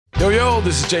Yo,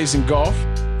 this is Jason Goff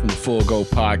from the Full Go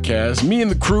Podcast. Me and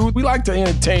the crew, we like to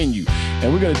entertain you,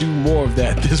 and we're going to do more of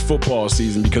that this football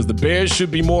season because the Bears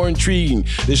should be more intriguing.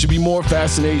 There should be more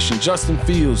fascination. Justin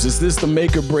Fields, is this the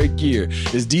make or break year?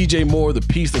 Is DJ Moore the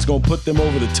piece that's going to put them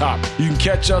over the top? You can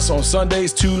catch us on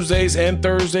Sundays, Tuesdays, and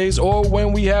Thursdays, or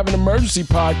when we have an emergency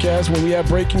podcast when we have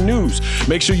breaking news.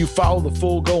 Make sure you follow the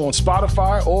Full Go on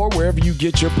Spotify or wherever you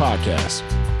get your podcasts.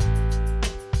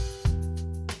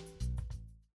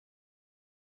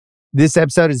 This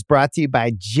episode is brought to you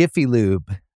by Jiffy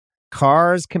Lube.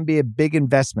 Cars can be a big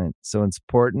investment, so it's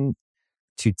important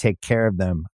to take care of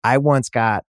them. I once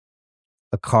got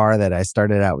a car that I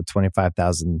started out with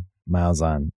 25,000 miles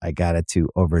on. I got it to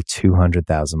over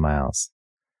 200,000 miles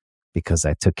because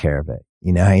I took care of it.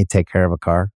 You know how you take care of a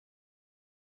car?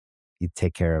 You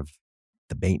take care of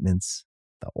the maintenance,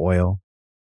 the oil,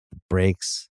 the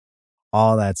brakes,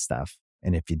 all that stuff.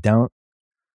 And if you don't,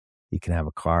 you can have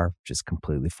a car just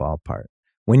completely fall apart.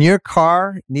 When your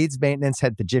car needs maintenance,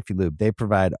 head to Jiffy Lube. They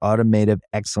provide automotive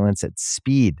excellence at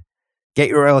speed. Get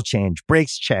your oil change,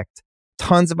 brakes checked,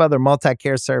 tons of other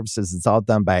multi-care services. It's all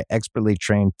done by expertly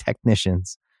trained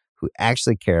technicians who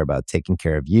actually care about taking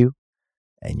care of you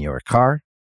and your car.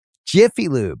 Jiffy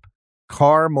Lube,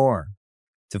 car more.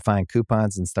 To find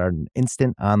coupons and start an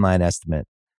instant online estimate,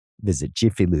 visit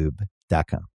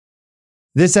jiffylube.com.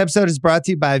 This episode is brought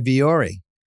to you by Vuori.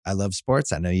 I love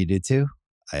sports. I know you do too.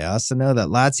 I also know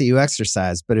that lots of you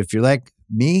exercise, but if you're like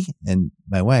me and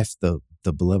my wife, the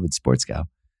beloved sports gal,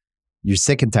 you're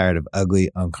sick and tired of ugly,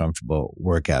 uncomfortable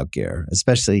workout gear.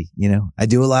 Especially, I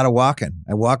do a lot of walking.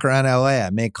 I walk around LA.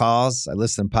 I make calls. I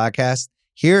listen to podcasts.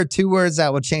 Here are two words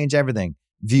that will change everything.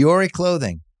 Vuori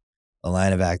Clothing, a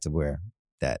line of activewear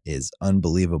that is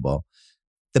unbelievable.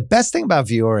 The best thing about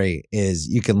Vuori is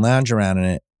you can lounge around in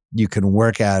it. You can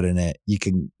work out in it. You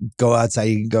can go outside.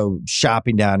 You can go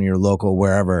shopping down in your local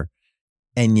wherever.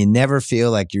 And you never feel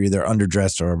like you're either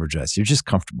underdressed or overdressed. You're just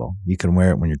comfortable. You can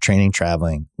wear it when you're training,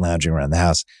 traveling, lounging around the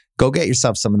house. Go get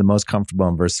yourself some of the most comfortable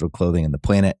and versatile clothing on the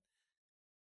planet.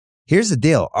 Here's the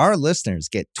deal. Our listeners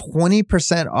get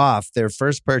 20% off their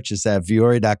first purchase at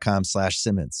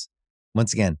vuori.com/Simmons.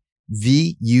 Once again,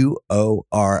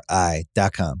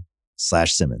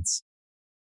 VUORI.com/Simmons.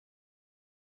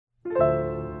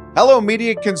 Hello,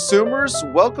 media consumers.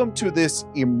 Welcome to this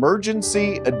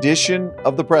emergency edition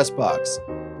of the Press Box.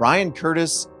 Brian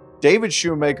Curtis, David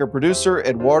Shoemaker, producer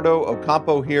Eduardo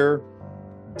Ocampo here.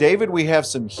 David, we have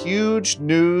some huge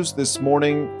news this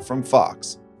morning from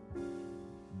Fox.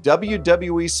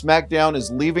 WWE SmackDown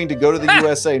is leaving to go to the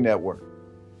USA Network.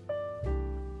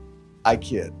 I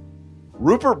kid.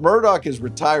 Rupert Murdoch is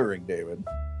retiring, David.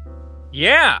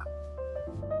 Yeah.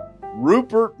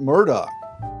 Rupert Murdoch.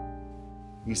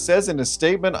 He says in a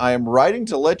statement, I am writing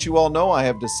to let you all know I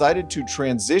have decided to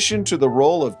transition to the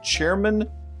role of Chairman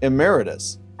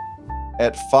Emeritus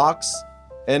at Fox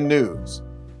and News.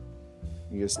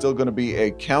 He is still going to be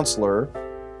a counselor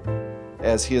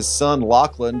as his son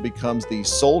Lachlan becomes the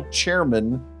sole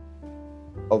chairman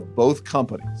of both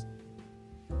companies.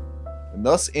 And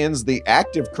thus ends the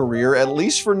active career, at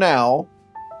least for now.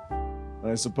 And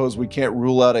I suppose we can't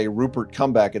rule out a Rupert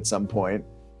comeback at some point,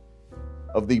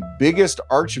 of the biggest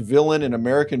arch villain in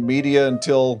American media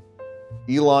until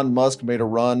Elon Musk made a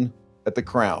run at the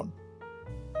crown.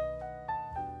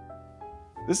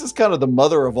 This is kind of the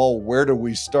mother of all where do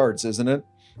we starts, isn't it?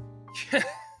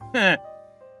 Yeah.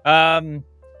 I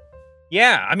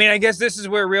mean, I guess this is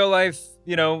where real life,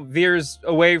 veers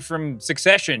away from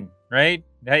Succession, right?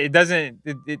 It doesn't,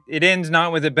 it ends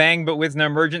not with a bang, but with an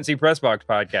emergency press box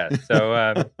podcast.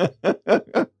 So,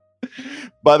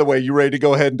 by the way, you ready to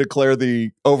go ahead and declare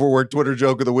the overworked Twitter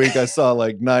joke of the week? I saw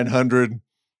like 900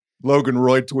 Logan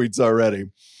Roy tweets already.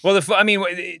 Well,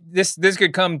 this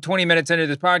could come 20 minutes into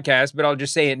this podcast, but I'll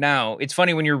just say it now. It's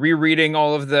funny when you're rereading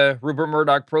all of the Rupert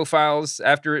Murdoch profiles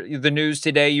after the news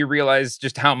today, you realize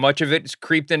just how much of it's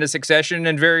creeped into Succession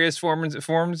in various forms,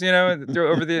 over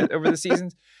the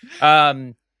seasons.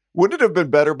 Wouldn't it have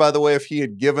been better, by the way, if he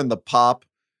had given the pop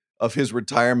of his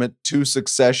retirement to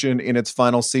Succession in its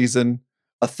final season,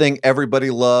 a thing everybody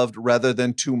loved, rather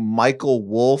than to Michael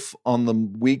Wolff on the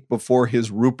week before his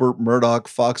Rupert Murdoch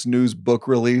Fox News book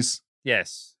release?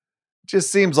 Yes.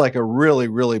 Just seems like a really,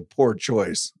 really poor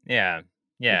choice. Yeah.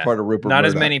 Part of Rupert Not Murdoch.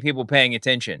 as many people paying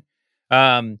attention.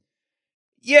 I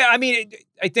mean,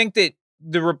 I think that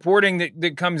the reporting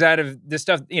that comes out of this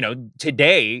stuff,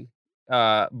 today,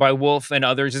 by Wolf and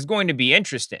others is going to be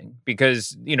interesting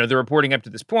because, the reporting up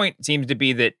to this point seems to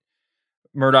be that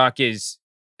Murdoch is,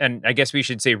 and I guess we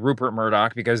should say Rupert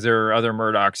Murdoch because there are other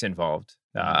Murdochs involved,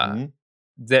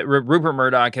 that Rupert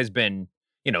Murdoch has been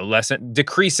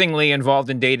decreasingly involved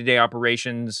in day-to-day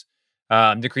operations,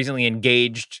 decreasingly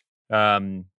engaged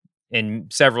in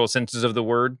several senses of the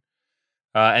word,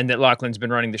 and that Lachlan's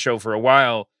been running the show for a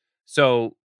while.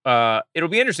 So it'll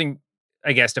be interesting,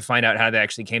 I guess, to find out how they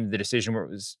actually came to the decision where it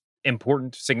was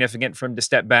important, significant for him to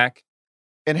step back.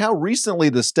 And how recently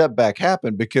the step back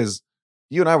happened, because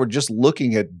you and I were just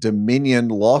looking at Dominion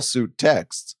lawsuit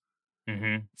texts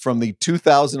from the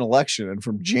 2000 election and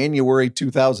from January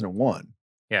 2001.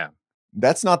 Yeah.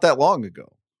 That's not that long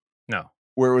ago. No.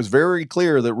 Where it was very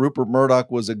clear that Rupert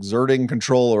Murdoch was exerting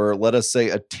control, or let us say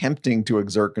attempting to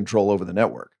exert control over the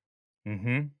network,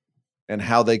 and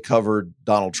how they covered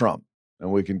Donald Trump.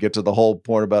 And we can get to the whole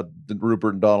point about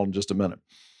Rupert and Donald in just a minute.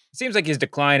 It seems like his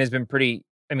decline has been pretty,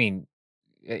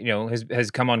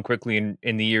 has come on quickly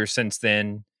in the years since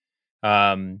then.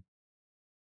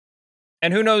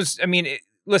 And who knows? I mean,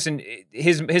 listen,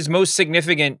 his most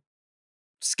significant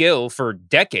skill for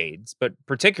decades, but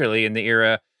particularly in the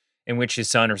era in which his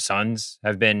son or sons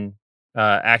have been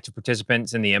active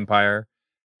participants in the empire,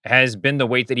 has been the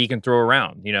weight that he can throw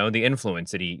around, the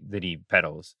influence that he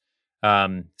peddles.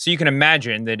 So you can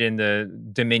imagine that in the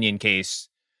Dominion case,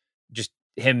 just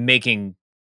him making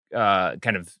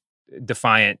kind of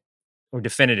defiant or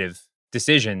definitive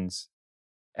decisions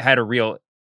had a real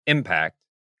impact,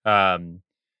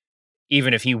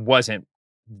 even if he wasn't,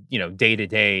 day to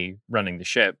day running the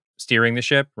ship, steering the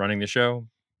ship, running the show,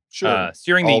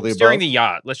 steering the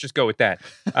yacht. Let's just go with that.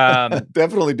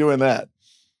 Definitely doing that.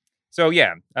 So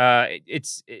yeah,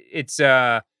 it's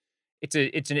a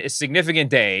significant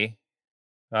day.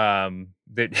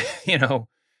 That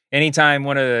anytime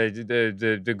one of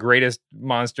the greatest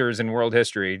monsters in world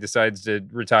history decides to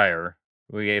retire,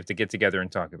 we have to get together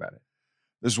and talk about it.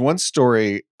 There's one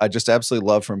story I just absolutely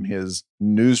love from his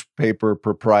newspaper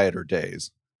proprietor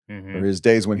days, or his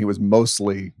days when he was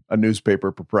mostly a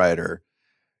newspaper proprietor.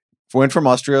 Went from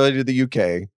Australia to the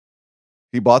UK.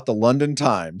 He bought the London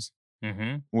Times,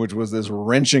 which was this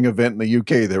wrenching event in the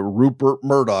UK that Rupert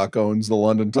Murdoch owns the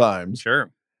London Times.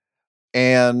 Sure.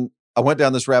 And I went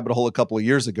down this rabbit hole a couple of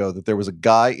years ago that there was a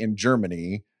guy in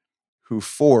Germany who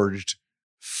forged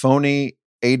phony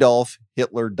Adolf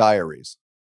Hitler diaries.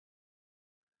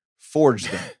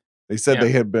 Forged them. They said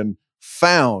they had been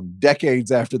found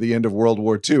decades after the end of World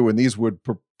War II, and these would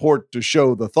purport to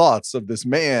show the thoughts of this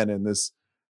man in this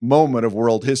moment of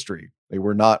world history. They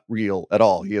were not real at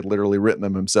all. He had literally written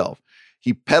them himself.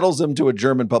 He peddles them to a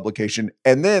German publication,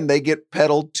 and then they get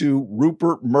peddled to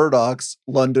Rupert Murdoch's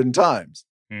London Times.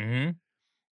 And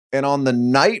on the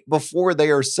night before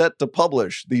they are set to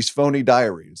publish these phony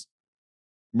diaries,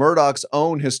 Murdoch's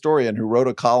own historian who wrote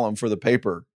a column for the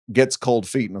paper gets cold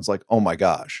feet and is like, oh my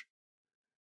gosh,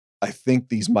 I think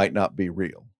these might not be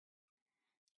real.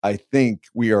 I think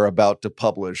we are about to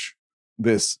publish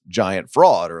this giant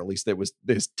fraud, or at least there was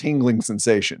this tingling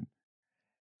sensation.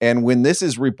 And when this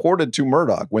is reported to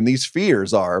Murdoch, when these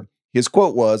fears are, his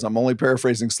quote was, I'm only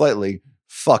paraphrasing slightly,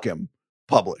 fuck him,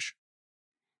 publish.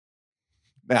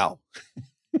 Now,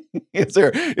 is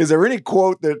there any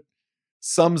quote that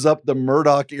sums up the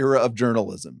Murdoch era of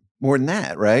journalism? More than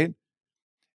that, right?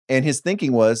 And his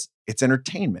thinking was, it's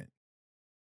entertainment.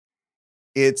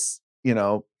 It's,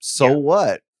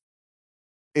 what?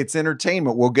 It's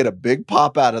entertainment. We'll get a big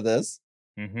pop out of this.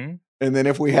 And then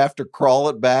if we have to crawl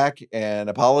it back and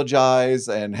apologize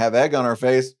and have egg on our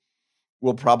face,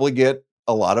 we'll probably get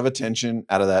a lot of attention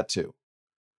out of that too.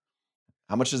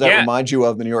 How much does that remind you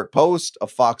of the New York Post,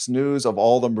 of Fox News, of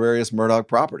all the various Murdoch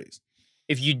properties?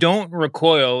 If you don't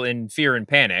recoil in fear and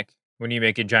panic when you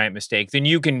make a giant mistake, then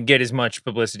you can get as much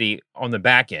publicity on the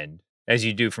back end as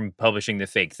you do from publishing the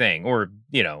fake thing. Or,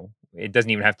 it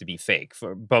doesn't even have to be fake,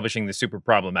 for publishing the super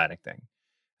problematic thing.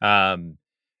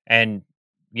 And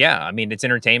yeah, I mean, it's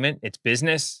entertainment, it's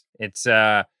business, it's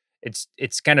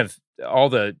kind of all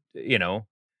the,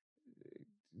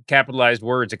 capitalized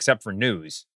words except for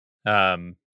news.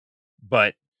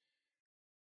 But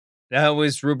that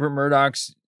was Rupert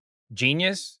Murdoch's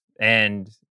genius, and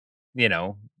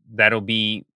that'll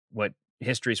be what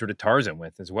history sort of tars him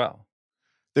with as well.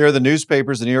 There are the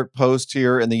newspapers, the New York Post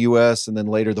here in the US, and then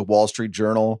later the Wall Street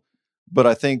Journal. But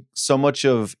I think so much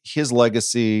of his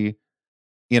legacy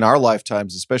in our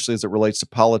lifetimes, especially as it relates to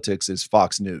politics, is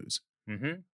Fox News,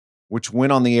 which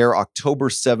went on the air October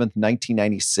 7th,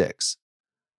 1996.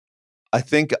 I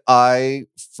think I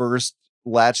first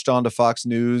latched onto Fox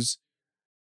News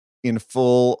in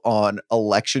full on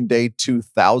Election Day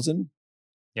 2000.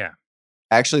 Yeah.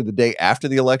 Actually, the day after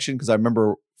the election, because I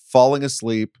remember falling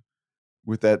asleep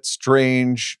with that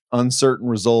strange, uncertain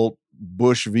result,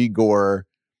 Bush v. Gore,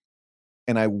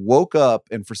 And I woke up,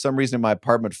 and for some reason in my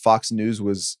apartment, Fox News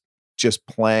was just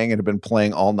playing and had been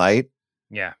playing all night.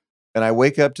 Yeah. And I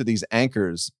wake up to these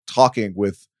anchors talking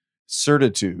with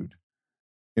certitude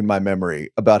in my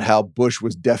memory about how Bush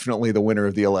was definitely the winner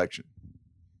of the election,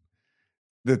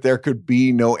 that there could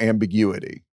be no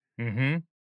ambiguity. Mm-hmm.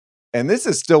 And this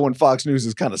is still when Fox News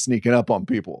is kind of sneaking up on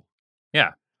people.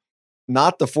 Yeah.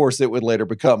 Not the force it would later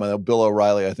become. I know Bill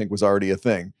O'Reilly, I think, was already a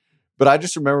thing. But I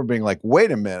just remember being like,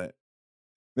 wait a minute.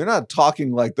 They're not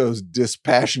talking like those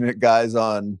dispassionate guys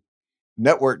on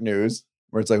network news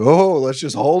where it's like, oh, let's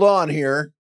just hold on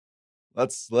here.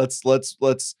 Let's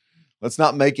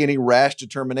not make any rash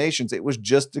determinations. It was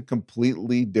just a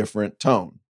completely different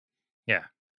tone. Yeah.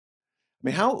 I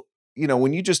mean, how,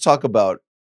 when you just talk about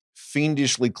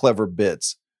fiendishly clever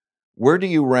bits, where do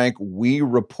you rank we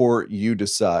report, you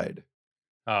decide?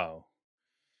 Oh.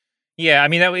 Yeah, I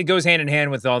mean, it goes hand in hand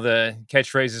with all the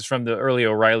catchphrases from the early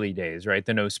O'Reilly days, right?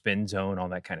 The no spin zone, all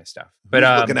that kind of stuff. But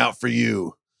who's looking out for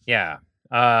you? Yeah.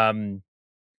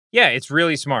 Yeah, it's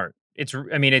really smart. It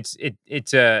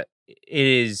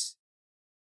is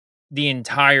the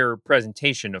entire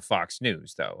presentation of Fox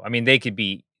News, though. I mean, they could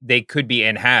be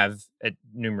and have at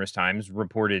numerous times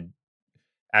reported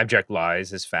abject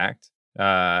lies as fact.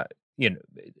 And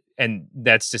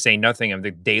that's to say nothing of the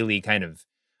daily kind of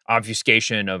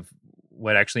obfuscation of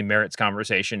what actually merits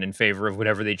conversation in favor of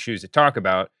whatever they choose to talk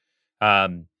about.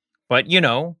 But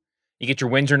you get your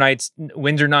Windsor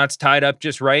knots tied up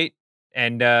just right,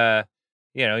 and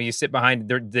you sit behind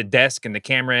the desk and the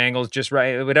camera angles just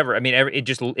right, whatever. I mean,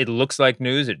 it looks like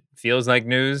news, it feels like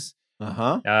news.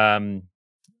 The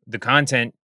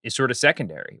content is sort of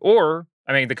secondary, or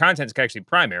I mean, the content is actually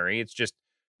primary. It's just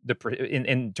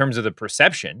in terms of the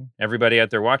perception. Everybody out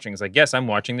there watching is like, yes, I'm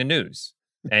watching the news,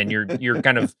 and you're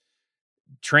kind of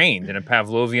trained in a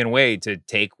Pavlovian way to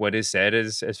take what is said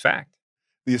as fact.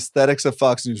 The aesthetics of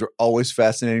Fox News are always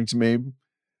fascinating to me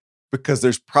because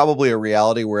there's probably a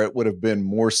reality where it would have been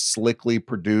more slickly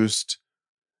produced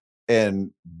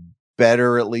and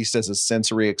better, at least as a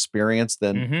sensory experience,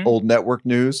 than old network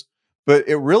news. But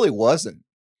it really wasn't.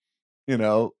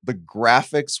 The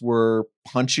graphics were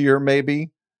punchier,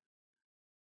 maybe.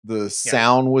 The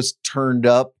sound was turned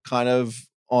up kind of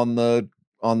on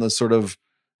the sort of,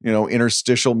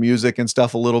 interstitial music and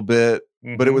stuff a little bit.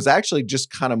 But it was actually just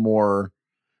kind of more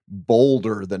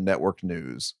bolder than network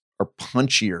news, or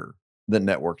punchier than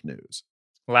network news.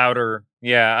 Louder.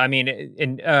 Yeah. I mean,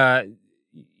 and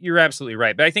you're absolutely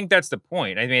right. But I think that's the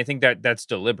point. I mean, I think that's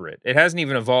deliberate. It hasn't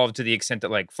even evolved to the extent that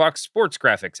like Fox Sports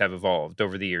graphics have evolved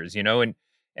over the years, or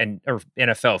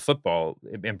NFL football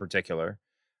in particular.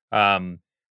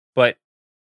 But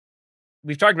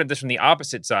we've talked about this from the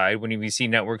opposite side when we see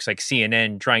networks like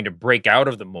CNN trying to break out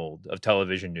of the mold of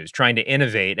television news, trying to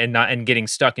innovate and getting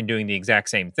stuck in doing the exact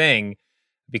same thing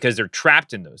because they're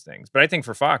trapped in those things. But I think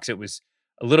for Fox, it was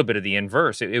a little bit of the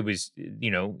inverse. It was,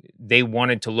 they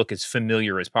wanted to look as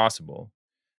familiar as possible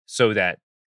so that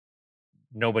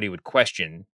nobody would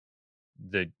question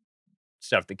the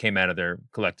stuff that came out of their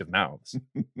collective mouths.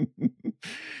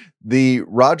 The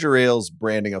Roger Ailes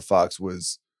branding of Fox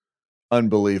was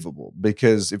unbelievable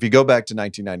because if you go back to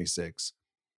 1996,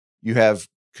 you have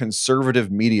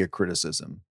conservative media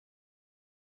criticism,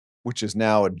 which is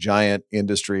now a giant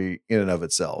industry in and of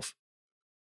itself,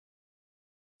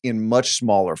 in much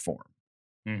smaller form.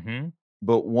 Mm-hmm.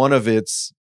 But one of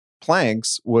its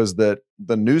planks was that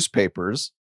the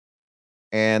newspapers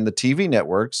and the TV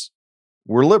networks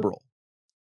were liberal.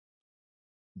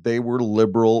 They were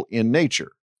liberal in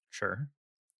nature. Sure.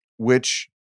 Which,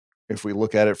 if we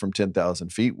look at it from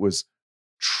 10,000 feet, was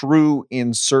true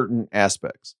in certain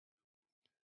aspects.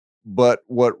 But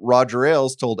what Roger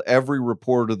Ailes told every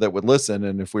reporter that would listen,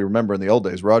 and if we remember in the old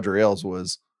days, Roger Ailes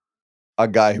was a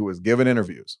guy who was giving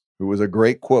interviews, who was a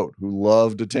great quote, who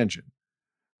loved attention,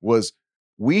 was,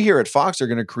 we here at Fox are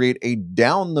going to create a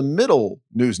down-the-middle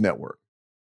news network.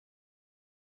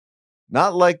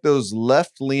 Not like those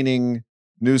left-leaning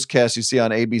newscasts you see on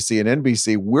ABC and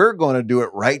NBC. We're going to do it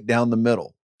right down the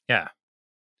middle. Yeah.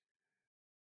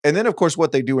 And then, of course,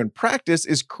 what they do in practice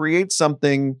is create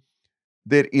something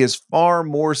that is far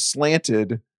more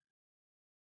slanted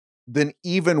than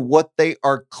even what they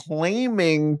are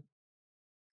claiming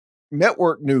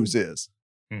network news is.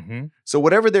 Mm-hmm. So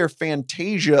whatever their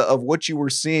fantasia of what you were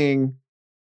seeing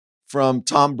from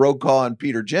Tom Brokaw and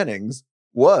Peter Jennings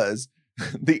was,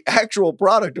 the actual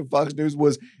product of Fox News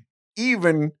was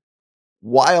even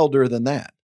wilder than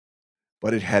that.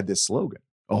 But it had this slogan.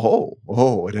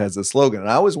 It has a slogan. And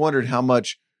I always wondered how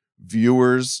much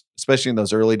viewers, especially in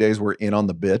those early days, were in on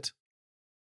the bit.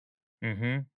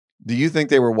 Mm-hmm. Do you think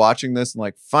they were watching this and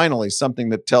like, finally something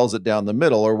that tells it down the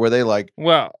middle? Or were they like,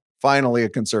 Well, finally a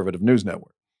conservative news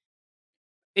network?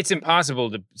 it's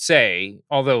impossible to say,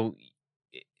 although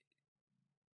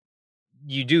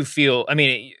you do feel, I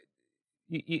mean,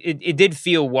 it did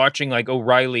feel watching like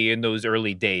O'Reilly in those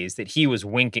early days that he was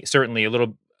winking, certainly a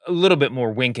little bit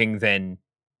more winking than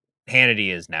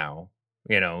Hannity is now,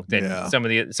 than some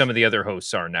of the other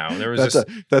hosts are now. There was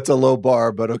that's a low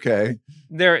bar, but okay.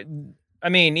 I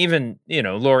mean, even,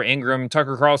 Laura Ingraham,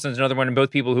 Tucker Carlson's another one, and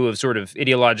both people who have sort of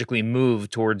ideologically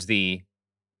moved towards the,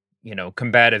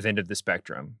 combative end of the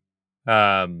spectrum.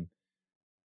 Yeah,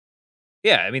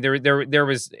 I mean, there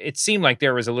was, it seemed like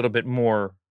there was a little bit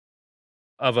more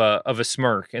of a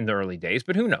smirk in the early days,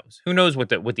 but who knows? Who knows what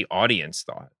the audience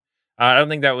thought? I don't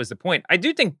think that was the point. I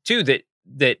do think too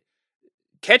that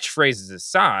catchphrases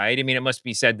aside, I mean, it must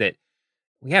be said that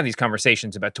we have these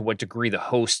conversations about to what degree the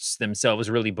hosts themselves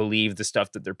really believe the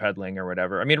stuff that they're peddling or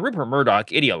whatever. I mean, Rupert Murdoch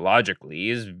ideologically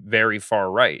is very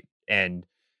far right, and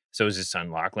so is his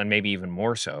son Lachlan, maybe even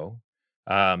more so.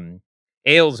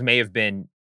 Ailes may have been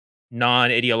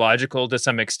non-ideological to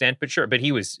some extent, but sure, but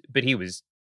he was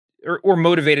or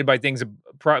motivated by things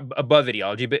above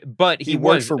ideology, but he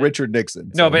worked was for Richard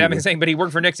Nixon. No, but I'm saying, but he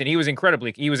worked for Nixon. He was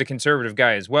a conservative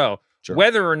guy as well. Sure.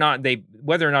 Whether or not they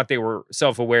were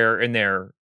self-aware in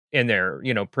their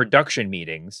production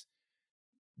meetings,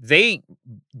 they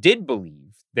did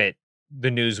believe that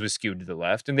the news was skewed to the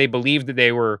left, and they believed that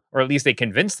they were, or at least they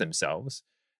convinced themselves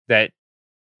that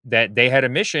they had a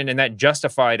mission, and that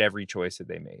justified every choice that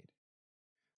they made.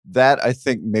 That, I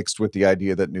think, mixed with the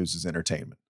idea that news is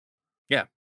entertainment. Yeah.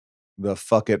 The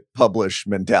fuck it, publish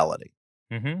mentality.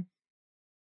 Mm-hmm.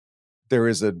 There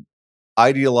is an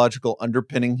ideological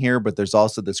underpinning here, but there's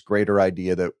also this greater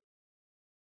idea that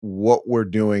what we're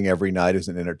doing every night is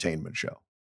an entertainment show.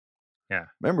 Yeah.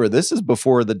 Remember, this is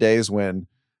before the days when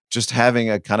just having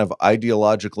a kind of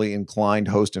ideologically inclined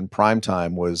host in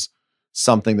primetime was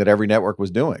something that every network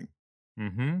was doing.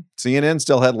 Mm-hmm. CNN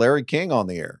still had Larry King on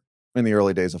the air in the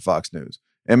early days of Fox News.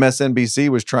 MSNBC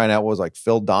was trying out what was like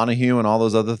Phil Donahue and all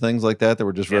those other things like that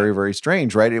were just very, very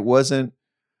strange, right? It wasn't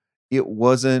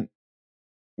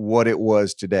what it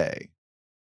was today.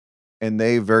 And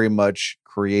they very much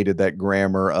created that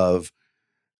grammar of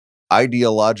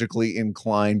ideologically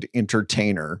inclined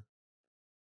entertainer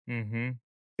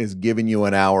is giving you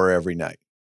an hour every night.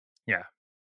 Yeah.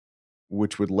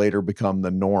 Which would later become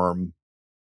the norm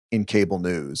in cable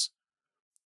news.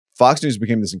 Fox News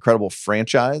became this incredible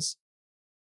franchise.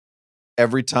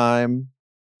 Every time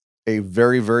a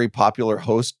very, very popular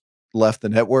host left the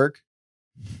network,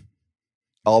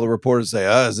 all the reporters say,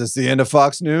 is this the end of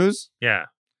Fox News? Yeah.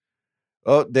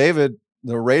 Oh, David,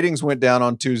 the ratings went down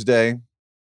on Tuesday.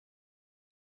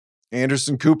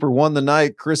 Anderson Cooper won the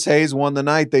night. Chris Hayes won the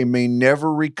night. They may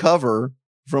never recover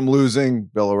from losing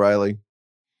Bill O'Reilly,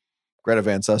 Greta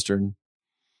Van Susteren,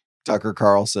 Tucker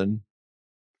Carlson,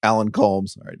 Alan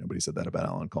Colmes. All right, nobody said that about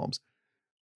Alan Colmes.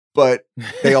 But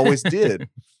they always did,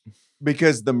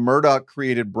 because the Murdoch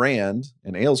created brand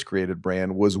and Ailes created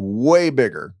brand was way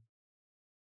bigger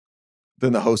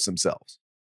than the hosts themselves.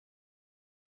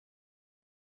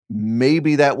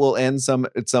 Maybe that will end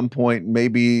at some point.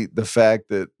 Maybe the fact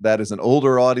that is an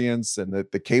older audience and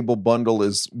that the cable bundle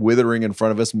is withering in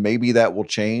front of us, maybe that will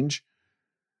change.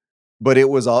 But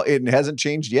it hasn't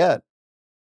changed yet.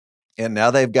 And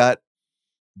now they've got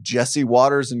Jesse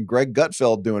Waters and Greg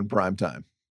Gutfeld doing primetime.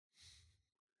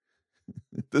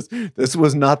 This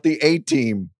was not the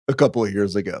A-team a couple of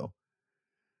years ago.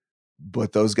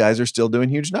 But those guys are still doing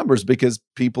huge numbers because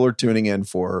people are tuning in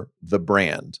for the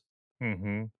brand.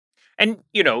 Mm-hmm. And,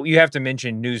 you have to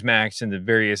mention Newsmax and the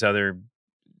various other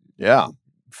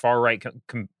far-right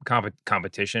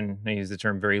competition. I use the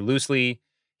term very loosely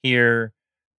here.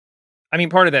 I mean,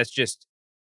 part of that's just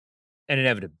an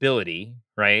inevitability,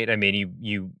 right? I mean,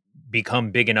 you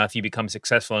become big enough, you become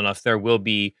successful enough, there will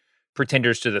be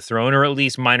pretenders to the throne, or at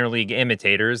least minor league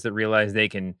imitators that realize they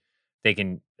can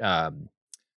eat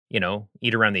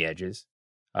around the edges.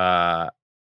 But,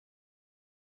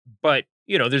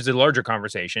 there's a larger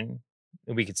conversation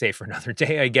that we could say for another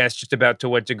day, I guess, just about to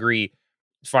what degree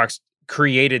Fox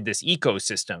created this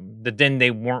ecosystem that then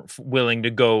they weren't willing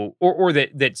to go, or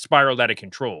that spiraled out of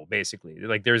control, basically.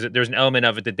 Like there's an element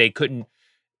of it that they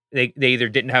either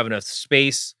didn't have enough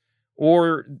space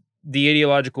or the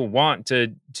ideological want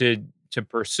to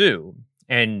pursue.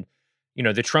 And,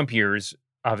 the Trump years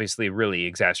obviously really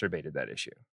exacerbated that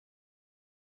issue.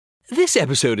 This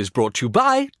episode is brought to you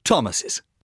by Thomas's.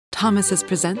 Thomas's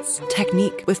presents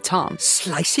Technique with Tom.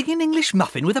 Slicing an English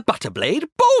muffin with a butter blade?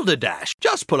 Boulder Dash!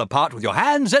 Just pull apart with your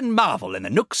hands and marvel in the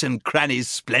nooks and crannies'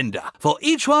 splendor. For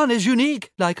each one is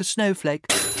unique, like a snowflake.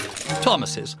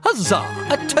 Thomas's, huzzah!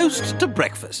 A toast to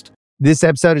breakfast. This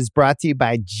episode is brought to you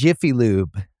by Jiffy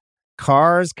Lube.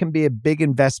 Cars can be a big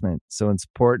investment, so it's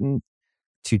important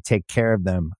to take care of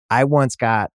them. I once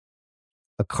got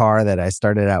a car that I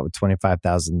started out with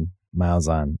 25,000 miles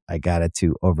on. I got it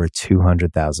to over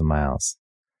 200,000 miles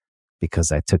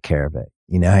because I took care of it.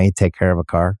 You know how you take care of a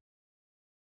car?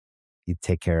 You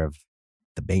take care of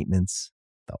the maintenance,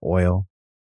 the oil,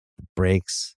 the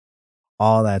brakes,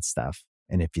 all that stuff.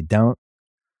 And if you don't,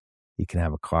 you can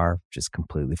have a car just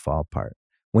completely fall apart.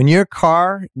 When your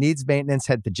car needs maintenance,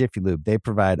 head to Jiffy Lube. They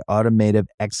provide automotive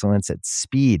excellence at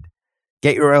speed.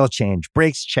 Get your oil change,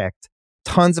 brakes checked,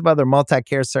 tons of other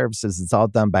multi-care services. It's all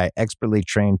done by expertly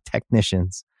trained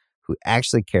technicians who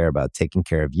actually care about taking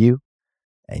care of you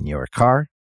and your car.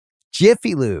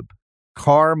 Jiffy Lube,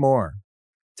 car more.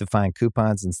 To find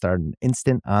coupons and start an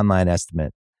instant online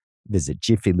estimate, visit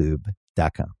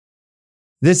jiffylube.com.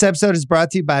 This episode is brought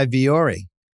to you by Viore.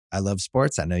 I love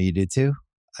sports. I know you do too.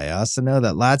 I also know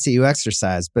that lots of you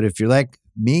exercise, but if you're like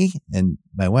me and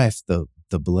my wife, the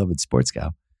beloved sports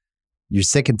gal, you're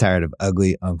sick and tired of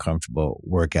ugly, uncomfortable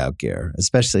workout gear.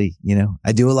 Especially,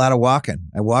 I do a lot of walking.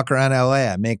 I walk around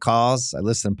LA. I make calls. I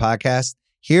listen to podcasts.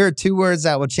 Here are two words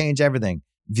that will change everything.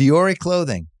 Viore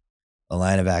Clothing, a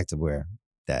line of activewear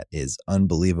that is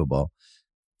unbelievable.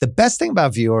 The best thing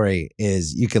about Viore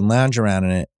is you can lounge around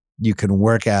in it. You can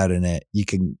work out in it. You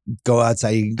can go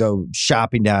outside. You can go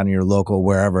shopping down in your local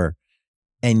wherever.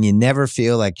 And you never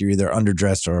feel like you're either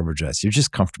underdressed or overdressed. You're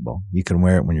just comfortable. You can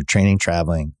wear it when you're training,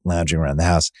 traveling, lounging around the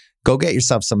house. Go get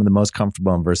yourself some of the most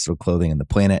comfortable and versatile clothing on the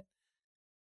planet.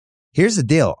 Here's the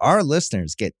deal. Our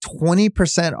listeners get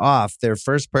 20% off their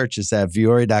first purchase at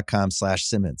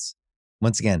Viore.com/Simmons.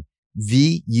 Once again,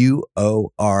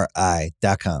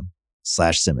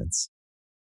 VUORI.com/Simmons.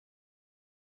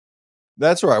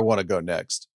 That's where I want to go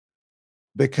next.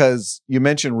 Because you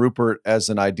mentioned Rupert as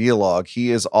an ideologue.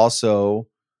 He is also,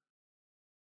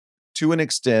 to an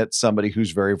extent, somebody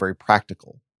who's very, very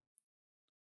practical,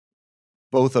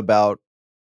 both about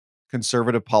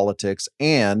conservative politics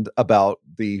and about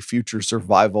the future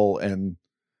survival and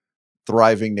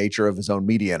thriving nature of his own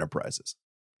media enterprises.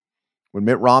 When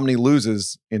Mitt Romney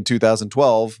loses in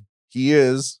 2012, he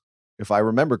is, if I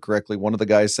remember correctly, one of the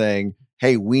guys saying,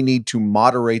 hey, we need to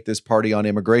moderate this party on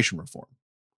immigration reform.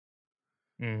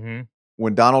 Mm-hmm.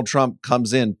 When Donald Trump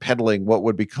comes in peddling what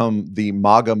would become the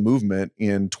MAGA movement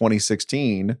in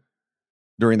 2016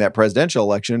 during that presidential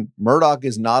election, Murdoch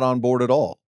is not on board at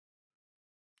all.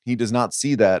 He does not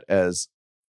see that as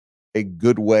a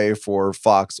good way for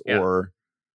Fox or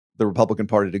the Republican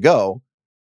Party to go.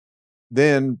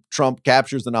 Then Trump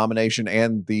captures the nomination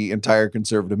and the entire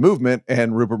conservative movement,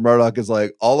 and Rupert Murdoch is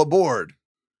like, all aboard.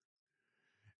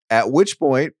 At which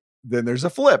point, then there's a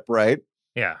flip, right?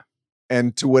 Yeah.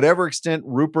 And to whatever extent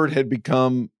Rupert had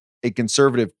become a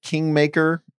conservative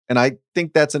kingmaker, and I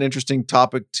think that's an interesting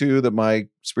topic too that my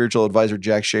spiritual advisor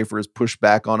Jack Schaefer has pushed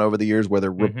back on over the years,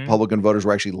 whether Republican voters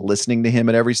were actually listening to him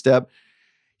at every step.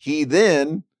 He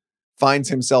then finds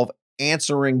himself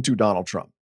answering to Donald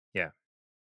Trump. Yeah.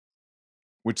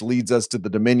 Which leads us to the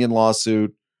Dominion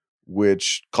lawsuit,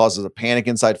 which causes a panic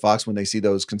inside Fox when they see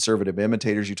those conservative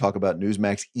imitators. You talk about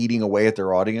Newsmax eating away at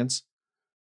their audience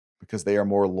because they are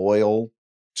more loyal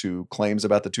to claims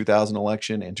about the 2000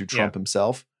 election and to Trump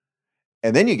himself.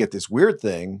 And then you get this weird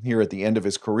thing here at the end of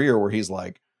his career where he's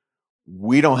like,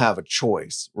 we don't have a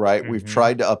choice, right? We've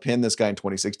tried to upend this guy in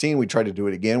 2016. We tried to do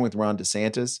it again with Ron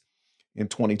DeSantis in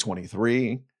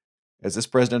 2023 as this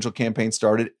presidential campaign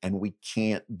started, and we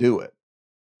can't do it,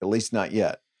 at least not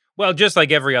yet. Well, just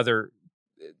like every other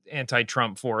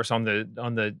anti-Trump force on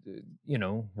the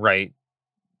right,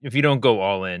 if you don't go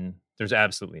all in, there's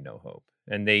absolutely no hope.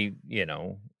 And they,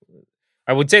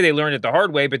 I would say they learned it the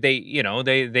hard way, but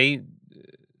they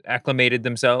acclimated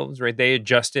themselves, right? They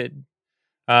adjusted.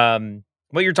 What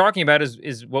you're talking about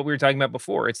is what we were talking about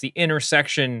before. It's the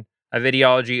intersection of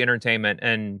ideology, entertainment,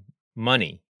 and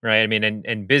money, right? I mean,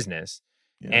 and business.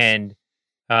 Yes. And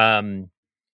I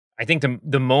think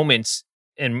the moments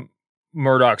in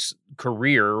Murdoch's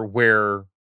career where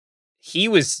he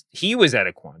was at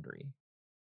a quandary,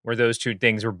 where those two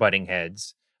things were butting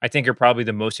heads, I think are probably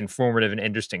the most informative and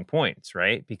interesting points,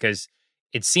 right? Because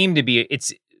it seemed to be,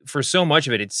 for so much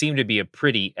of it seemed to be a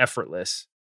pretty effortless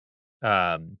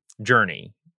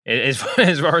journey as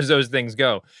far as those things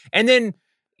go. And then,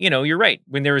 you're right.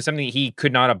 When there was something he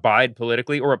could not abide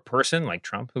politically, or a person like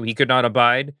Trump who he could not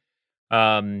abide,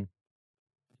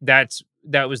 that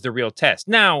was the real test.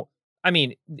 Now, I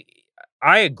mean,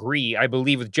 I agree. I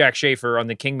believe with Jack Schaefer on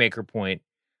the Kingmaker point,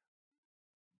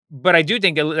 but I do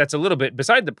think that's a little bit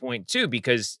beside the point too,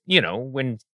 because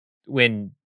when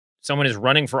someone is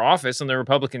running for office on the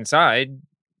Republican side,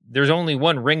 there's only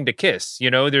one ring to kiss.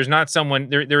 There's not someone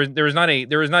there is not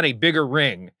a bigger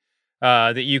ring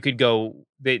that you could go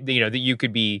that you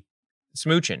could be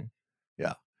smooching.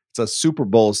 Yeah, it's a Super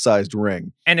Bowl sized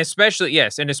ring, and especially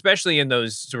in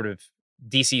those sort of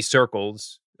DC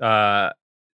circles.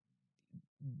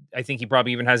 I think he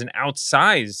probably even has an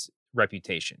outsized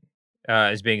reputation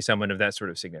as being someone of that sort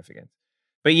of significance.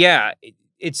 But yeah,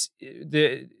 it's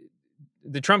the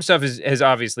Trump stuff has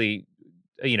obviously,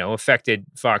 affected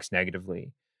Fox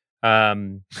negatively.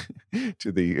 To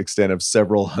the extent of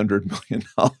several $100 million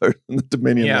in the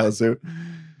Dominion lawsuit.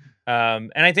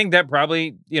 And I think that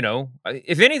probably,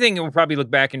 if anything, we'll probably look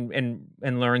back and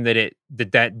learn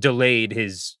that delayed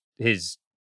his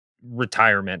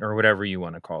retirement or whatever you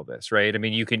want to call this, right? I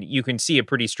mean, you can see a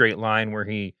pretty straight line where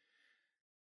he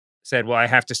said, well, I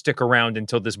have to stick around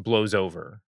until this blows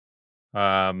over.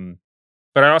 But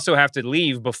I also have to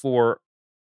leave before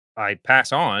I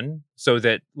pass on so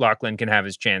that Lachlan can have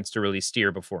his chance to really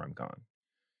steer before I'm gone.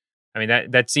 I mean,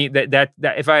 that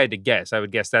if I had to guess, I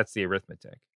would guess that's the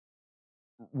arithmetic.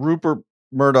 Rupert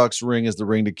Murdoch's ring is the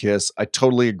ring to kiss. I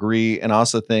totally agree. And I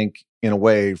also think, in a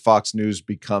way, Fox News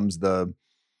becomes the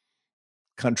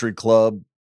country club,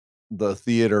 the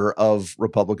theater of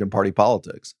Republican Party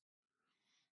politics.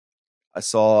 I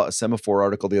saw a Semaphore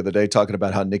article the other day talking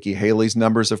about how Nikki Haley's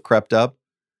numbers have crept up,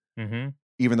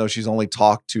 even though she's only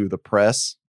talked to the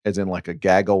press, as in like a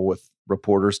gaggle with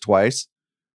reporters twice,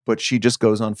 but she just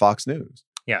goes on Fox News.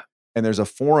 Yeah. And there's a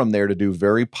forum there to do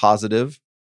very positive,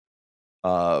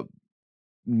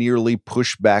 nearly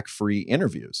pushback-free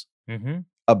interviews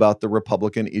about the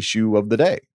Republican issue of the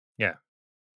day. Yeah.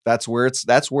 That's where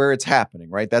it's happening,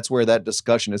 right? That's where that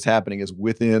discussion is happening, is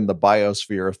within the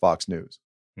biosphere of Fox News.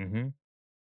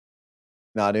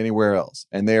 Not anywhere else.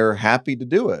 And they're happy to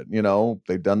do it.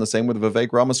 They've done the same with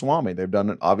Vivek Ramaswamy. They've done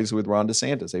it obviously with Ron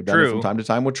DeSantis. They've done it from time to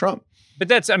time with Trump. But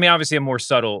that's, obviously a more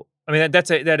subtle,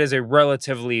 that is a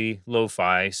relatively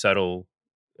lo-fi, subtle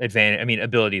advantage,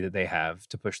 ability that they have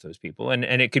to push those people. And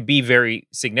it could be very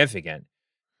significant.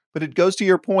 But it goes to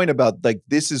your point about, like,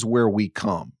 this is where we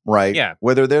come, right? Yeah.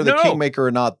 Whether they're the kingmaker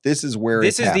or not, this is where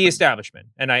this is happened. The establishment.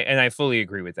 And I fully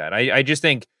agree with that. I just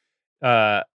think,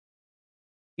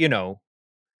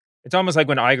 it's almost like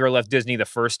when Iger left Disney the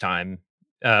first time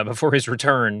before his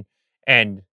return,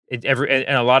 and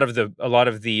a lot of the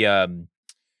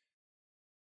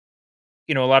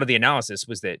analysis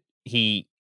was that he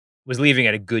was leaving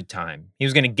at a good time. He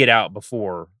was going to get out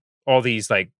before all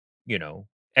these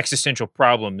existential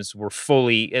problems were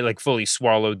fully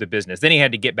swallowed the business. Then he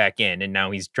had to get back in, and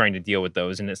now he's trying to deal with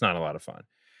those, and it's not a lot of fun.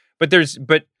 But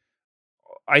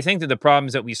I think that the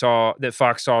problems that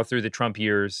Fox saw through the Trump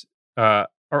years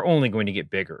are only going to get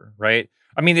bigger, right?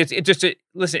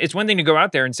 Listen, it's one thing to go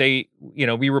out there and say,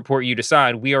 we report, you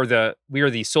decide. We are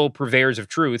the sole purveyors of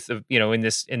truth of, in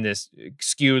this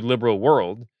skewed liberal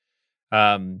world.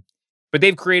 But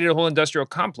they've created a whole industrial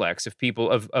complex of people,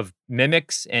 of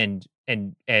mimics and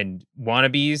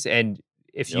wannabes. And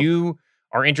if you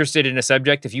are interested in a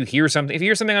subject, if you hear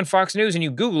something on Fox News and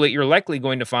you Google it, you're likely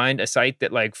going to find a site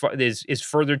that is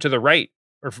further to the right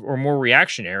or more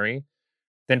reactionary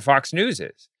than Fox News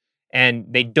is. And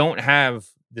they don't have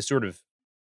the sort of,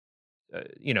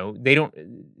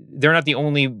 they're not the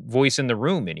only voice in the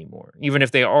room anymore, even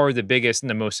if they are the biggest and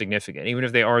the most significant, even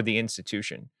if they are the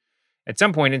institution. At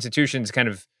some point, institutions kind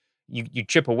of, you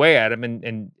chip away at them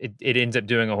and it ends up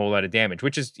doing a whole lot of damage,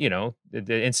 which is, the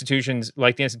institutions,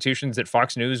 like the institutions that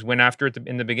Fox News went after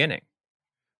in the beginning.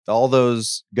 All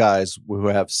those guys who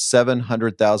have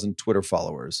 700,000 Twitter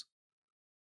followers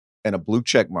and a blue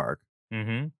check mark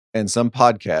and some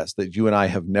podcast that you and I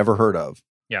have never heard of.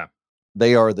 Yeah.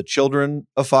 They are the children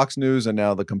of Fox News and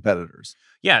now the competitors.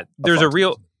 Yeah. There's a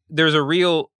real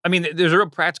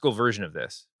practical version of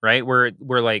this, right? Where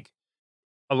like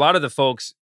a lot of the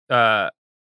folks that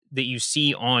you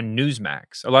see on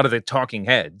Newsmax, a lot of the talking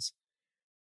heads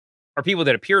are people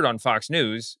that appeared on Fox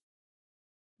News,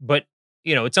 but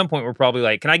at some point we're probably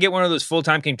like, can I get one of those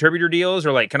full-time contributor deals?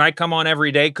 Or like, can I come on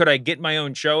every day? Could I get my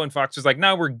own show? And Fox was like,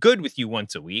 no, we're good with you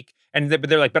once a week. And but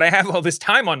they're like, but I have all this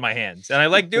time on my hands and I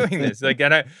like doing this. Like,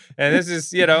 and this is,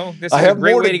 this is a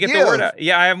great way to get the word out.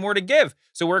 Yeah, I have more to give.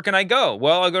 So where can I go?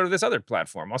 Well, I'll go to this other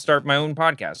platform. I'll start my own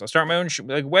podcast. I'll start my own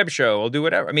web show. I'll do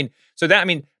whatever.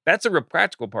 That's a real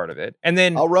practical part of it. And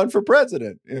then I'll run for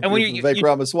president. And when Vivek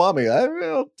Ramaswamy,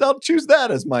 I'll choose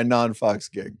that as my non-Fox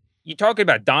gig. you talk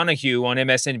about Donahue on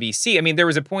MSNBC. I mean, there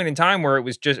was a point in time where it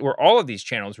was just where all of these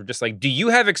channels were just like, "Do you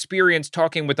have experience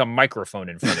talking with a microphone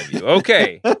in front of you?"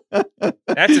 Okay,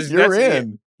 You're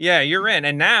in. Yeah, you're in.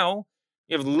 And now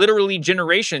you have literally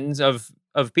generations of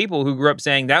people who grew up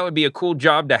saying that would be a cool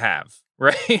job to have,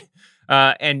 right?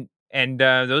 And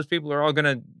those people are all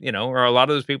gonna, or a lot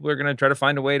of those people are gonna try to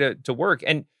find a way to work.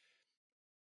 And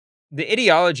the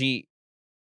ideology,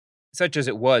 such as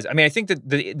it was, I mean, I think that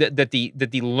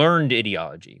the learned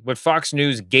ideology, what Fox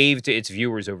News gave to its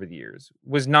viewers over the years,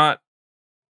 was not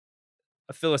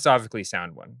a philosophically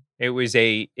sound one. It was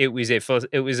an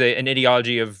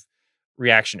ideology of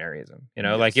reactionaryism.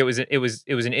 Like it was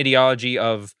an ideology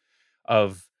of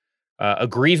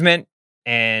aggrievement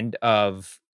and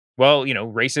of,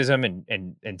 racism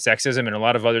and sexism and a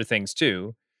lot of other things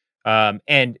too.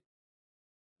 And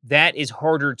that is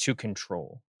harder to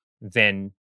control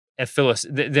than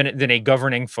a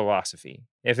governing philosophy.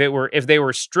 If they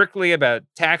were strictly about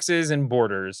taxes and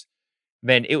borders,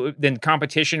 then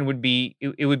competition would be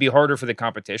harder for the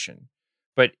competition.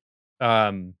 But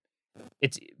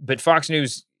Fox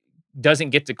News doesn't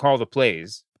get to call the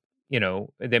plays. I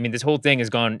mean, this whole thing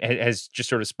has just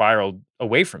sort of spiraled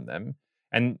away from them,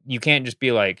 and you can't just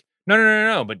be like,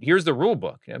 no. But here's the rule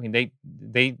book. I mean, they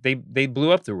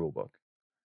blew up the rule book.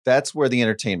 That's where the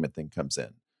entertainment thing comes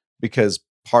in, because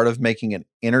part of making an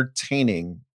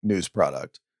entertaining news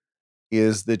product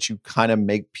is that you kind of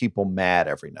make people mad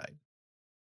every night.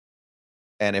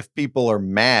 And if people are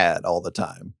mad all the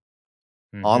time,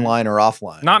 online or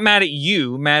offline, not mad at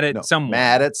you, mad at someone,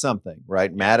 mad at something,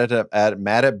 right? Mad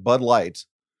at Bud Light,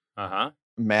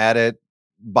 mad at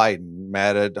Biden,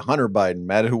 mad at Hunter Biden,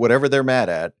 mad at whatever they're mad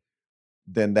at,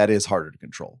 then that is harder to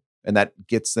control. And that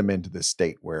gets them into this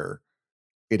state where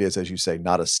it is, as you say,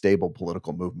 not a stable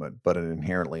political movement, but an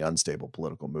inherently unstable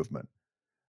political movement.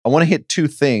 I want to hit two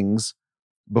things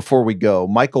before we go.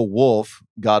 Michael Wolff,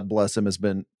 God bless him, has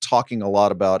been talking a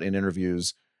lot about in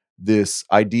interviews this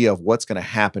idea of what's going to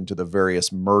happen to the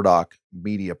various Murdoch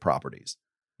media properties.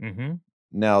 Mm-hmm.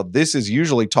 Now, this is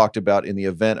usually talked about in the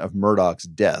event of Murdoch's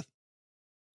death,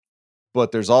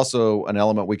 but there's also an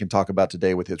element we can talk about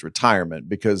today with his retirement,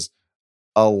 because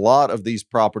a lot of these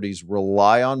properties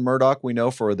rely on Murdoch, we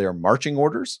know, for their marching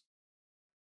orders.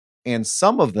 And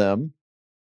some of them,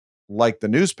 like the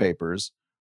newspapers,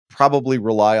 probably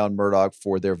rely on Murdoch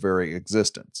for their very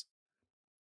existence.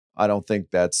 I don't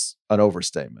think that's an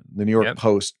overstatement. The New York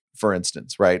Post, for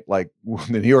instance, right? Like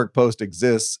the New York Post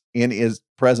exists in its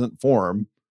present form,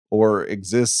 or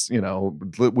exists,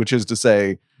 which is to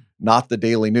say, not the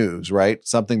Daily News, right?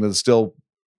 Something that's still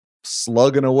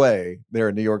slugging away there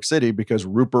in New York City because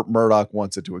Rupert Murdoch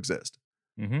wants it to exist.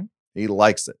 Mm-hmm. He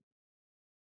likes it.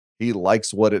 He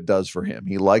likes what it does for him.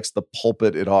 He likes the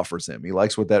pulpit it offers him. He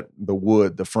likes what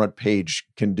the front page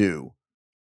can do,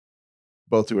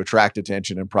 both to attract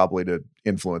attention and probably to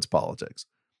influence politics.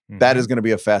 Mm-hmm. That is going to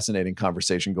be a fascinating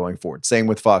conversation going forward. Same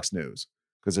with Fox News,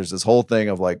 because there's this whole thing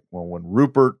of like, well, when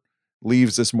Rupert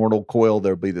leaves this mortal coil,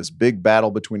 there'll be this big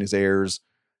battle between his heirs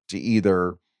to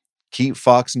either keep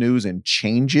Fox News and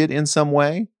change it in some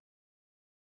way,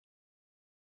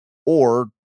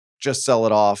 or just sell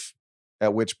it off,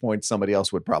 at which point somebody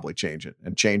else would probably change it.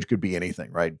 And change could be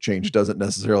anything, right? Change doesn't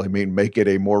necessarily mean make it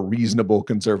a more reasonable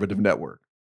conservative network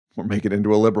or make it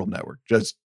into a liberal network.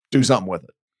 Just do something with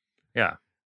it. Yeah.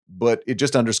 But it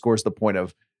just underscores the point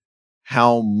of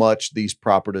how much these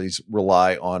properties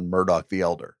rely on Murdoch the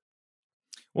Elder.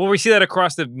 Well, we see that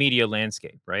across the media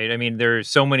landscape, right? I mean, there's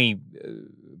so many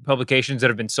publications that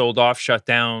have been sold off, shut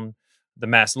down, the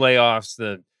mass layoffs,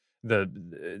 the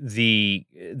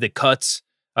cuts,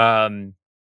 and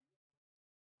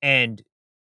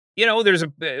there's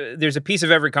a piece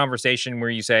of every conversation where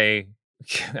you say,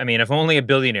 I mean, if only a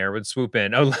billionaire would swoop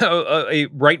in, a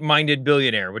right-minded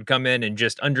billionaire would come in and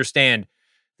just understand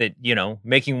that,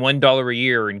 making $1 a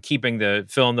year and keeping the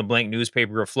fill-in-the-blank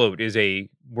newspaper afloat is a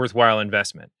worthwhile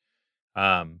investment.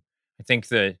 I think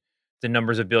the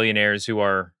numbers of billionaires who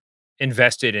are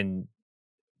invested in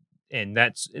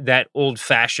that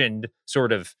old-fashioned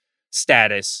sort of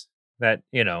status, that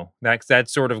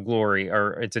sort of glory,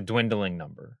 it's a dwindling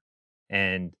number,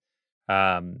 and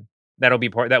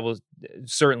that will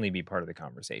certainly be part of the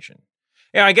conversation.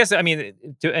 Yeah, I guess, I mean,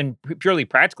 and purely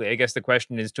practically, I guess the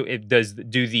question is, do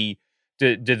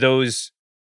those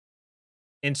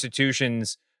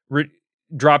institutions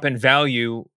drop in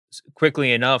value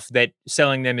quickly enough that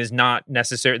selling them is not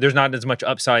necessary? There's not as much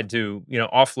upside to,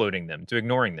 offloading them, to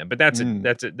ignoring them. But that's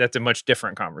a much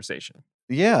different conversation.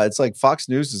 Yeah, it's like Fox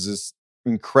News is this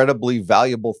incredibly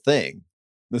valuable thing,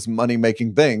 this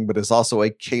money-making thing, but it's also a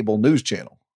cable news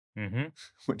channel.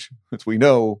 which we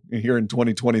know here in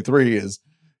 2023 is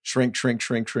shrink,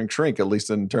 at least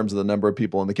in terms of the number of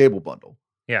people in the cable bundle.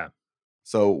 Yeah.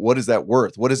 So what is that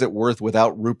worth? What is it worth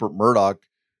without Rupert Murdoch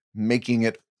making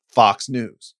it Fox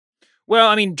News? Well,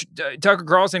 I mean, Tucker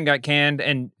Carlson got canned,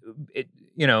 and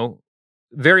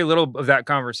very little of that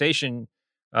conversation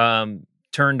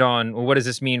turned on, well, what does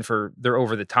this mean for their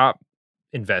over-the-top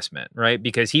investment, right?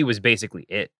 Because he was basically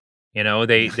it.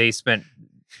 They spent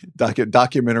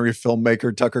documentary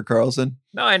filmmaker Tucker Carlson.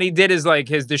 No, and he did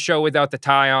the show without the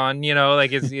tie on,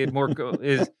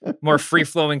 his more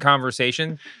free-flowing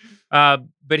conversation.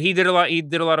 But he did a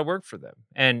lot of work for them.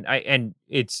 And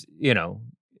it's,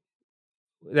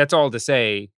 that's all to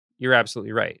say, you're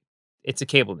absolutely right. It's a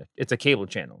cable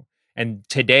channel. And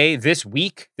today, this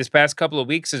past couple of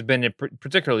weeks has been a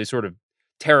particularly sort of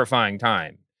terrifying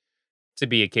time to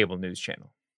be a cable news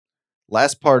channel.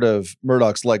 Last part of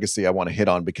Murdoch's legacy I want to hit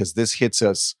on, because this hits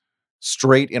us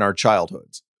straight in our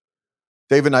childhoods.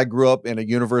 Dave and I grew up in a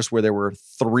universe where there were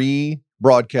 3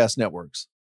 broadcast networks: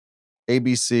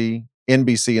 ABC,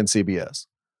 NBC, and CBS.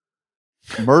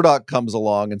 Murdoch comes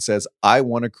along and says, I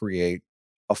want to create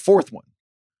a 4th one.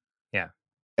 Yeah.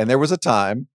 And there was a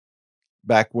time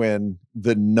back when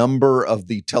the number of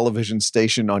the television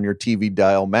station on your TV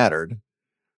dial mattered,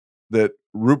 that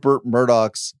Rupert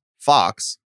Murdoch's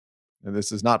Fox, and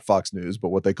this is not Fox News, but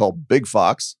what they call Big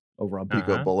Fox over on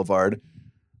Pico Boulevard,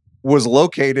 was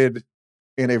located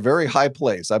in a very high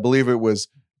place. I believe it was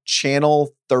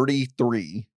Channel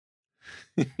 33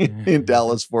 in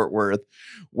Dallas, Fort Worth,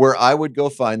 where I would go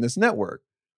find this network.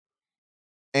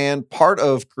 And part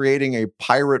of creating a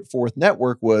pirate 4th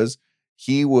network was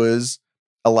he was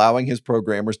allowing his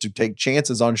programmers to take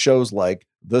chances on shows like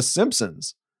The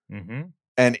Simpsons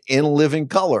and In Living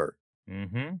Color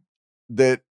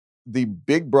that the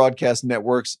big broadcast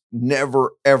networks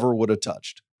never, ever would have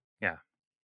touched. Yeah.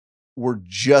 We're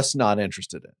just not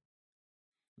interested in.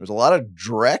 There's a lot of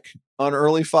dreck on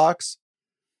early Fox,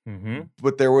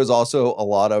 but there was also a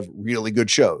lot of really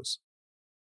good shows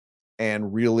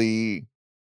and really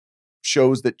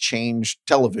shows that changed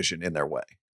television in their way.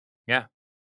 Yeah.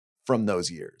 From those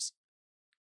years.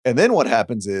 And then what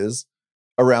happens is,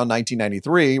 around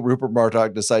 1993, Rupert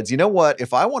Murdoch decides, you know what?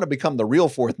 If I want to become the real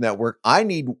 4th network, I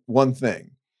need one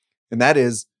thing, and that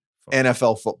is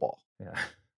NFL football. Yeah.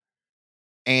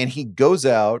 And he goes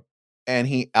out and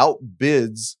he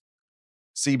outbids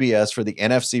CBS for the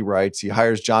NFC rights. He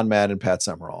hires John Madden and Pat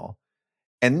Summerall.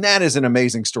 And that is an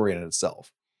amazing story in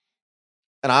itself.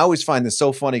 And I always find this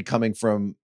so funny coming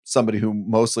from somebody who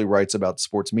mostly writes about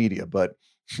sports media, but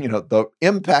the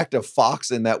impact of Fox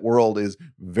in that world is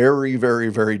very, very,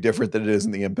 very different than it is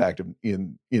in the impact of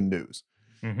in news.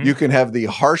 You can have the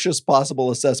harshest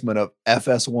possible assessment of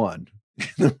FS1,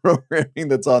 the programming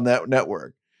that's on that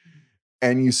network,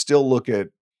 and you still look at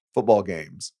football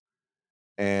games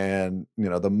and,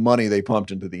 the money they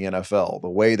pumped into the NFL, the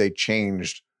way they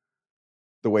changed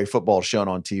the way football is shown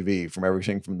on TV, from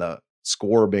everything from the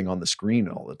score being on the screen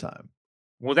all the time.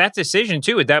 Well, that decision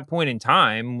too, at that point in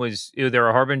time, was either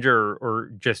a harbinger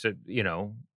or just a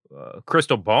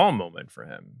crystal ball moment for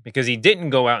him, because he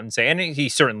didn't go out and say, and he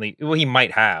certainly, well, he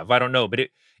might have, I don't know, but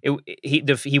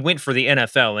he went for the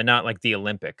NFL and not like the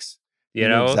Olympics. He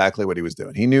knew exactly what he was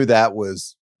doing. He knew that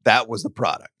was the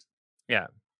product. Yeah.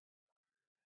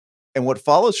 And what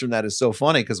follows from that is so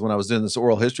funny, because when I was doing this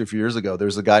oral history a few years ago,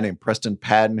 there's a guy named Preston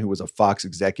Padden, who was a Fox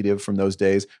executive from those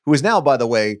days, who is now, by the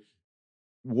way,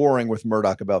 warring with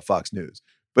Murdoch about Fox News.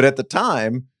 But at the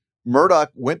time,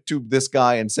 Murdoch went to this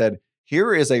guy and said,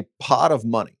 here is a pot of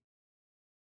money.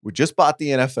 We just bought the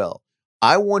NFL.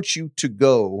 I want you to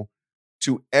go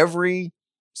to every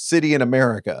city in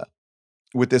America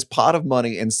with this pot of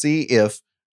money and see if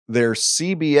their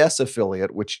CBS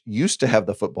affiliate, which used to have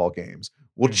the football games,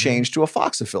 will change to a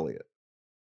Fox affiliate.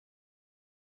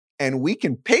 And we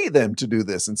can pay them to do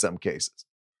this in some cases.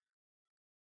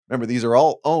 Remember, these are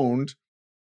all owned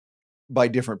by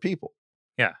different people.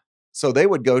 Yeah. So they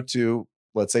would go to,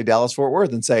 let's say, Dallas Fort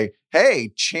Worth and say,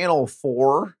 hey, Channel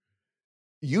 4,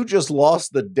 you just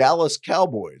lost the Dallas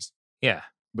Cowboys. Yeah.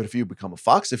 But if you become a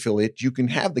Fox affiliate, you can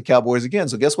have the Cowboys again.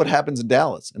 So guess what happens in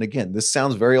Dallas? And again, this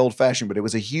sounds very old fashioned, but it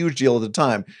was a huge deal at the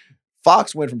time.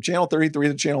 Fox went from Channel 33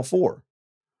 to Channel 4.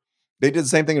 They did the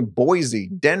same thing in Boise,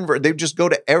 Denver. They'd just go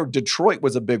to Detroit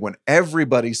was a big one.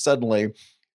 Everybody suddenly,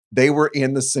 they were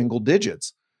in the single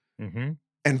digits.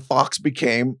 And Fox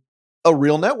became a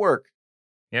real network.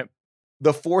 Yep.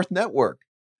 The 4th network.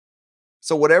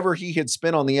 So whatever he had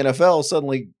spent on the NFL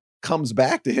suddenly comes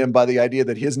back to him by the idea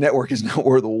that his network is now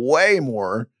worth way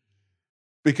more,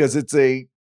 because it's a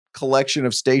collection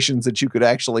of stations that you could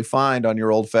actually find on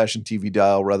your old-fashioned TV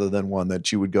dial rather than one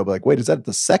that you would go like, wait, is that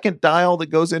the second dial that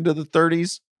goes into the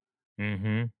 30s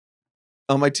Mm-hmm.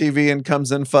 on my TV and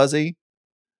comes in fuzzy?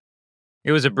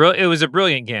 It was a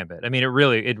brilliant gambit. I mean, it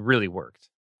really worked.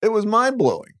 It was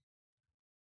mind-blowing.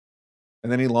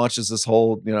 And then he launches this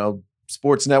whole,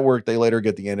 sports network. They later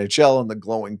get the NHL and the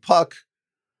glowing puck,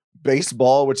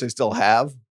 baseball, which they still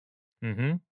have.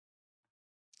 Mm-hmm.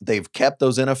 They've kept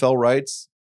those NFL rights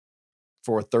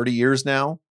for 30 years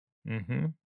now. Mm-hmm.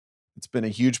 It's been a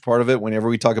huge part of it. Whenever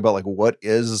we talk about like what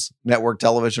is network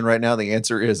television right now, the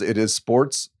answer is it is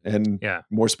sports, and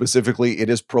more specifically, it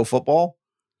is pro football.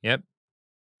 Yep.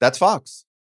 That's Fox.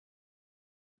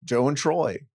 Joe and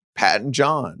Troy, Pat and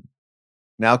John,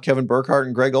 now Kevin Burkhardt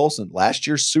and Greg Olson, last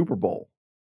year's Super Bowl.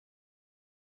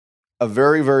 A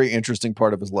very, very interesting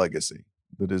part of his legacy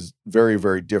that is very,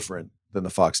 very different than the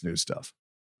Fox News stuff.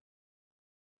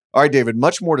 All right, David,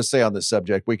 much more to say on this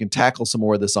subject. We can tackle some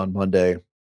more of this on Monday.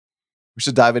 We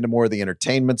should dive into more of the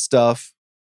entertainment stuff.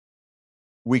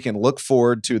 We can look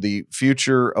forward to the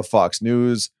future of Fox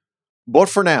News. But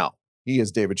for now, he is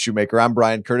David Shoemaker. I'm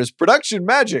Brian Curtis. Production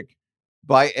magic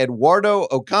by Eduardo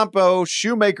Ocampo.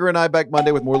 Shoemaker and I back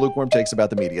Monday with more lukewarm takes about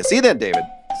the media. See you then, David.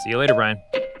 See you later, Brian.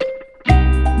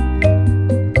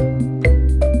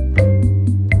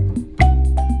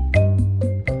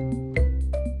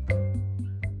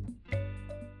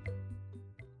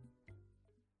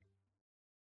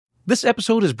 This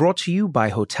episode is brought to you by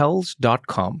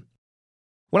Hotels.com.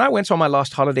 When I went on my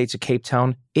last holiday to Cape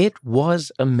Town, it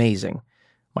was amazing.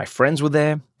 My friends were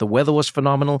there, the weather was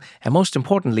phenomenal, and most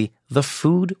importantly, the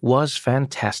food was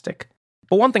fantastic.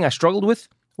 But one thing I struggled with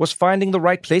was finding the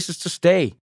right places to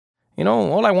stay.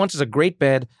 All I want is a great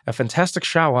bed, a fantastic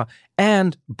shower,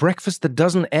 and breakfast that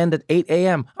doesn't end at 8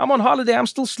 a.m. I'm on holiday, I'm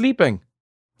still sleeping.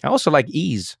 I also like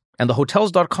ease, and the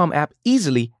Hotels.com app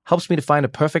easily helps me to find a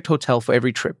perfect hotel for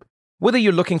every trip. Whether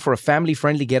you're looking for a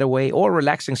family-friendly getaway or a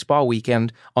relaxing spa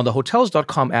weekend, on the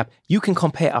Hotels.com app, you can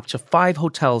compare up to 5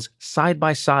 hotels side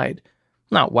by side.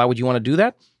 Now, why would you want to do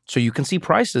that? So you can see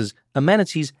prices,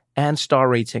 amenities, and star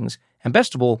ratings. And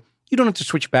best of all, you don't have to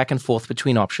switch back and forth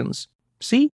between options.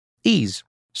 See? Ease.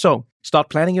 So,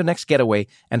 start planning your next getaway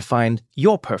and find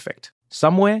your perfect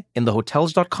somewhere in the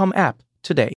Hotels.com app today.